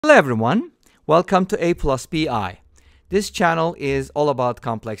Hello everyone, welcome to A plus BI. This channel is all about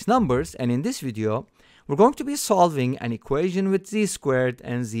complex numbers, and in this video we're going to be solving an equation with z squared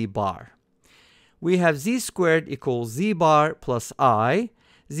and z bar. We have z squared equals z bar plus I.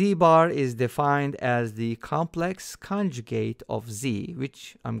 Z bar is defined as the complex conjugate of z,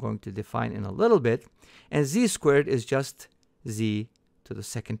 which I'm going to define in a little bit, and z squared is just z to the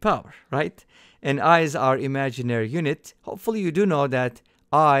second power, right? And I is our imaginary unit. Hopefully you do know that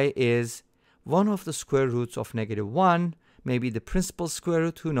I is one of the square roots of -1, maybe the principal square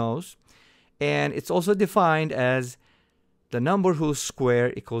root, who knows. And it's also defined as the number whose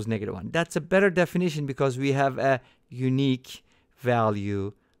square equals -1. That's a better definition because we have a unique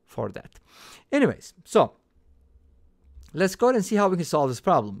value for that. Anyways, so let's go ahead and see how we can solve this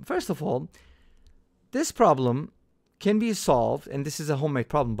problem. First of all, this problem can be solved, and this is a homemade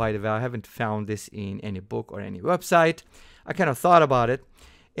problem, by the way. I haven't found this in any book or any website. I kind of thought about it,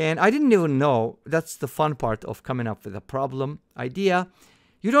 and I didn't even know. That's the fun part of coming up with a problem idea.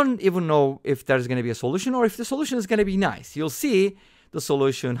 You don't even know if there's going to be a solution or if the solution is going to be nice. You'll see the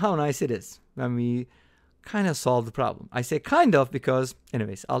solution, how nice it is when we kind of solve the problem. I say kind of because,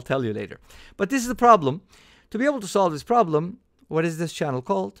 anyways, I'll tell you later. But this is the problem. To be able to solve this problem, what is this channel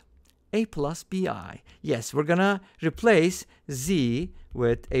called? A plus BI. Yes, we're gonna replace Z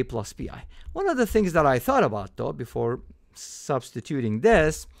with A plus BI. One of the things that I thought about though before substituting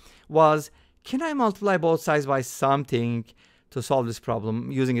this was, can I multiply both sides by something to solve this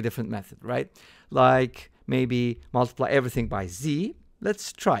problem using a different method, right? Like maybe multiply everything by Z.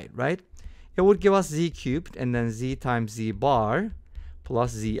 Let's try it, right? It would give us Z cubed and then Z times Z bar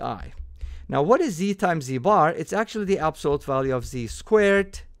plus ZI. Now what is Z times Z bar? It's actually the absolute value of Z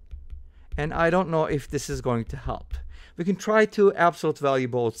squared. And I don't know if this is going to help. We can try to absolute value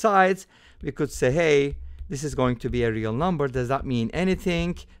both sides. We could say, hey, this is going to be a real number. Does that mean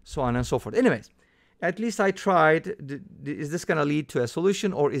anything? So on and so forth. Anyways, at least I tried. Is this going to lead to a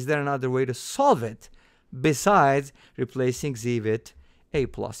solution, or is there another way to solve it besides replacing Z with A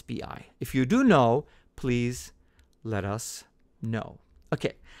plus BI? If you do know, please let us know.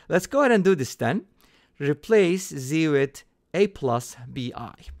 Okay, let's go ahead and do this then. Replace Z with A plus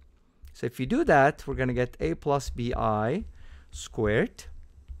BI. So if you do that, we're going to get A plus BI squared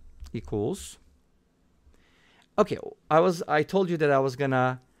equals. Okay, I told you that I was going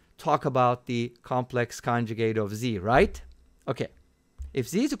to talk about the complex conjugate of Z, right? Okay, if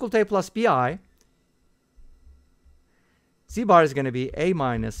Z is equal to A plus BI, Z bar is going to be A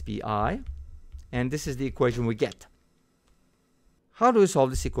minus BI, and this is the equation we get. How do we solve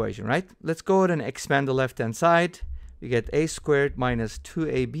this equation, right? Let's go ahead and expand the left-hand side. We get A squared minus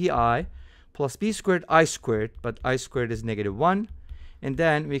 2ABI plus B squared I squared, but I squared is -1. And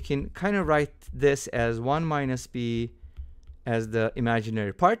then we can kind of write this as 1 minus B as the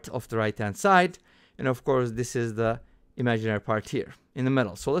imaginary part of the right-hand side. And of course, this is the imaginary part here in the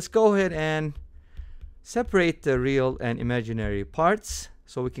middle. So let's go ahead and separate the real and imaginary parts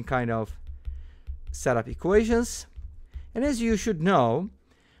so we can kind of set up equations. And as you should know,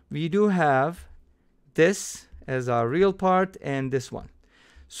 we do have this as our real part and this one.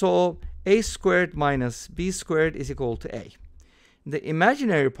 So A squared minus B squared is equal to A. The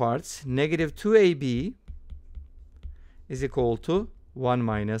imaginary parts, -2AB, is equal to 1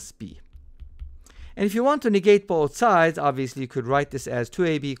 minus B. And if you want to negate both sides, obviously you could write this as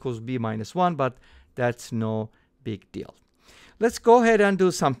 2AB equals B minus 1, but that's no big deal. Let's go ahead and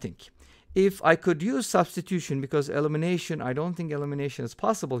do something. If I could use substitution, because elimination, I don't think elimination is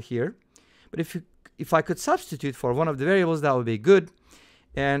possible here, but if I could substitute for one of the variables, that would be good.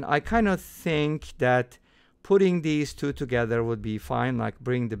 And I kind of think that putting these two together would be fine, like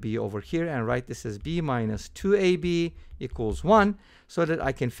bring the B over here and write this as B minus 2AB equals 1, so that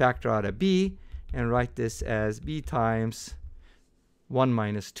I can factor out a B and write this as B times 1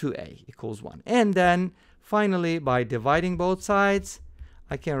 minus 2A equals 1. And then finally, by dividing both sides,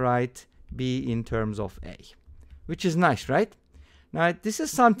 I can write B in terms of A, which is nice, right? Now, this is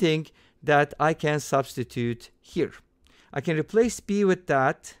something that I can substitute here. I can replace B with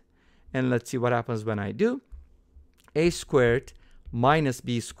that, and let's see what happens when I do. A squared minus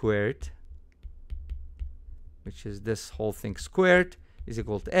B squared, which is this whole thing squared, is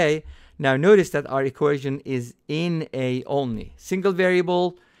equal to A. Now notice that our equation is in A only. Single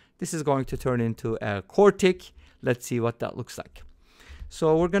variable. This is going to turn into a quartic. Let's see what that looks like.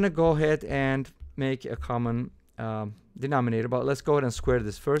 So we're going to go ahead and make a common denominator, but let's go ahead and square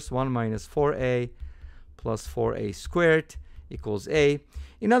this first. 1 minus 4A plus 4A squared equals A.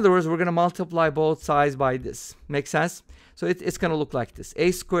 In other words, we're going to multiply both sides by this. Make sense? So it's going to look like this.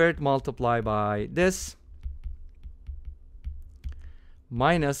 A squared multiplied by this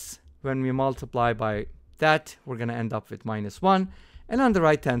minus, when we multiply by that, we're going to end up with -1. And on the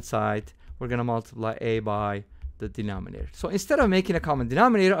right-hand side, we're going to multiply a by the denominator. So instead of making a common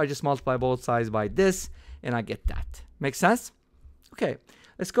denominator, I just multiply both sides by this, and I get that. Make sense? Okay,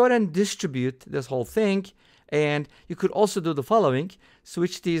 let's go ahead and distribute this whole thing. And you could also do the following.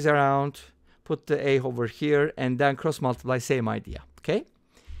 Switch these around, put the a over here, and then cross-multiply, same idea. Okay?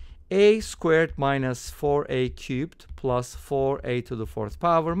 A squared minus 4a cubed plus 4a to the 4th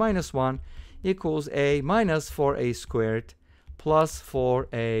power minus 1 equals a minus 4a squared plus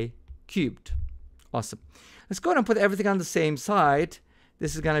 4a cubed. Awesome. Let's go ahead and put everything on the same side.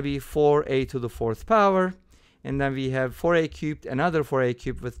 This is going to be 4a to the 4th power. And then we have 4a cubed, another 4a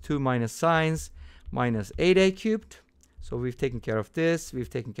cubed with 2 minus signs, minus 8a cubed. So we've taken care of this. We've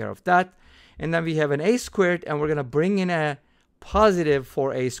taken care of that. And then we have an a squared, and we're going to bring in a positive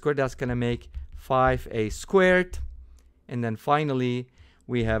 4a squared. That's going to make 5a squared. And then finally,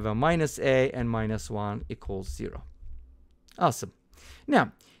 we have a minus a, and minus 1 equals 0. Awesome.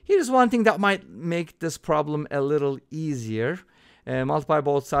 Now, here's one thing that might make this problem a little easier. Multiply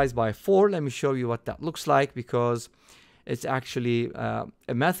both sides by 4. Let me show you what that looks like, because it's actually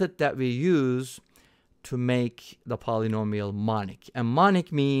a method that we use to make the polynomial monic. And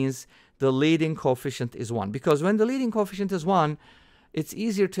monic means the leading coefficient is 1. Because when the leading coefficient is 1, it's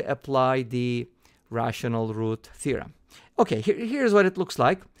easier to apply the rational root theorem. Okay, here's what it looks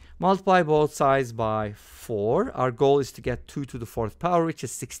like. Multiply both sides by 4. Our goal is to get 2 to the 4th power, which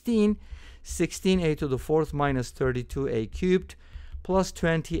is 16. 16a to the 4th minus 32a cubed plus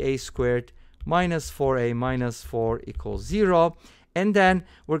 20a squared minus 4a minus 4 equals 0. And then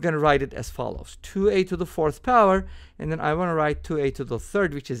we're going to write it as follows. 2a to the 4th power, and then I want to write 2a to the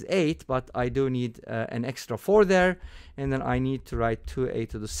 3rd, which is 8, but I do need an extra 4 there. And then I need to write 2a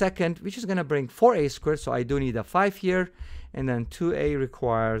to the 2nd, which is going to bring 4a squared, so I do need a 5 here. And then 2a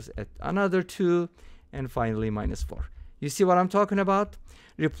requires another 2, and finally minus 4. You see what I'm talking about?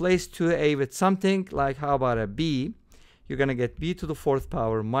 Replace 2a with something like, how about a b? You're going to get b to the 4th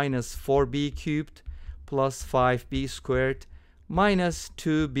power minus 4b cubed plus 5b squared minus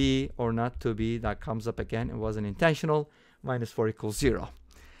 2b, or not 2b, that comes up again, it wasn't intentional, minus 4 equals 0.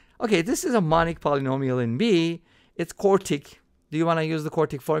 Okay, this is a monic polynomial in b. It's quartic. Do you want to use the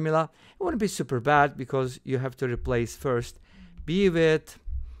quartic formula? It wouldn't be super bad, because you have to replace first b with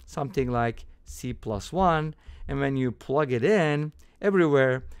something like c plus 1, and when you plug it in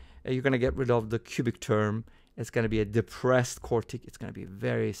everywhere, you're going to get rid of the cubic term. It's going to be a depressed quartic. It's going to be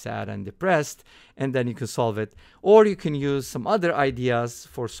very sad and depressed, and then you can solve it. Or you can use some other ideas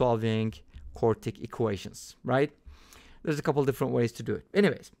for solving quartic equations, right? There's a couple different ways to do it.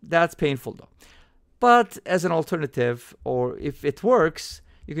 Anyways, that's painful though. But as an alternative, or if it works,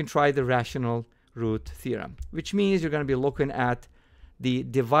 you can try the rational root theorem, which means you're going to be looking at the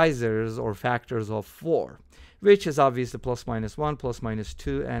divisors or factors of 4, which is obviously plus minus 1, plus minus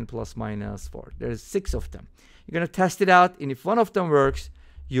 2, and plus minus 4. There's 6 of them. You're going to test it out, and if one of them works,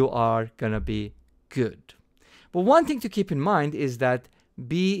 you are going to be good. But one thing to keep in mind is that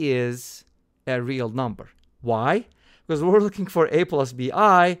b is a real number. Why? Because we're looking for a plus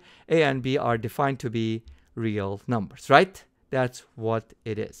bi. A and b are defined to be real numbers, right? That's what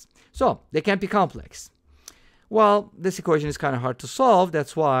it is. So they can't be complex. Well, this equation is kind of hard to solve.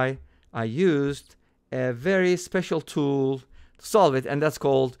 That's why I used a very special tool to solve it, and that's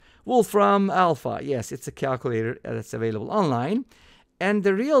called Wolfram Alpha. Yes, it's a calculator that's available online. And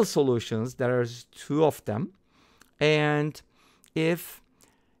the real solutions, there's 2 of them. And if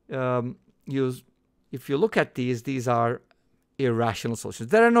you look at these are irrational solutions.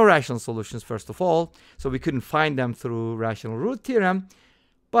 There are no rational solutions, first of all, so we couldn't find them through rational root theorem.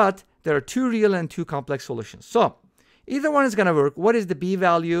 But there are 2 real and 2 complex solutions. So either one is going to work. What is the b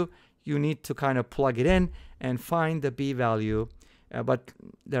value? You need to kind of plug it in and find the b value, but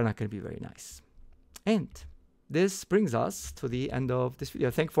they're not going to be very nice. And this brings us to the end of this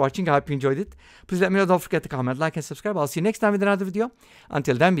video. Thank you for watching. I hope you enjoyed it. Please let me know. Don't forget to comment, like, and subscribe. I'll see you next time with another video.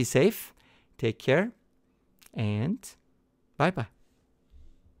 Until then, be safe, take care, and bye-bye.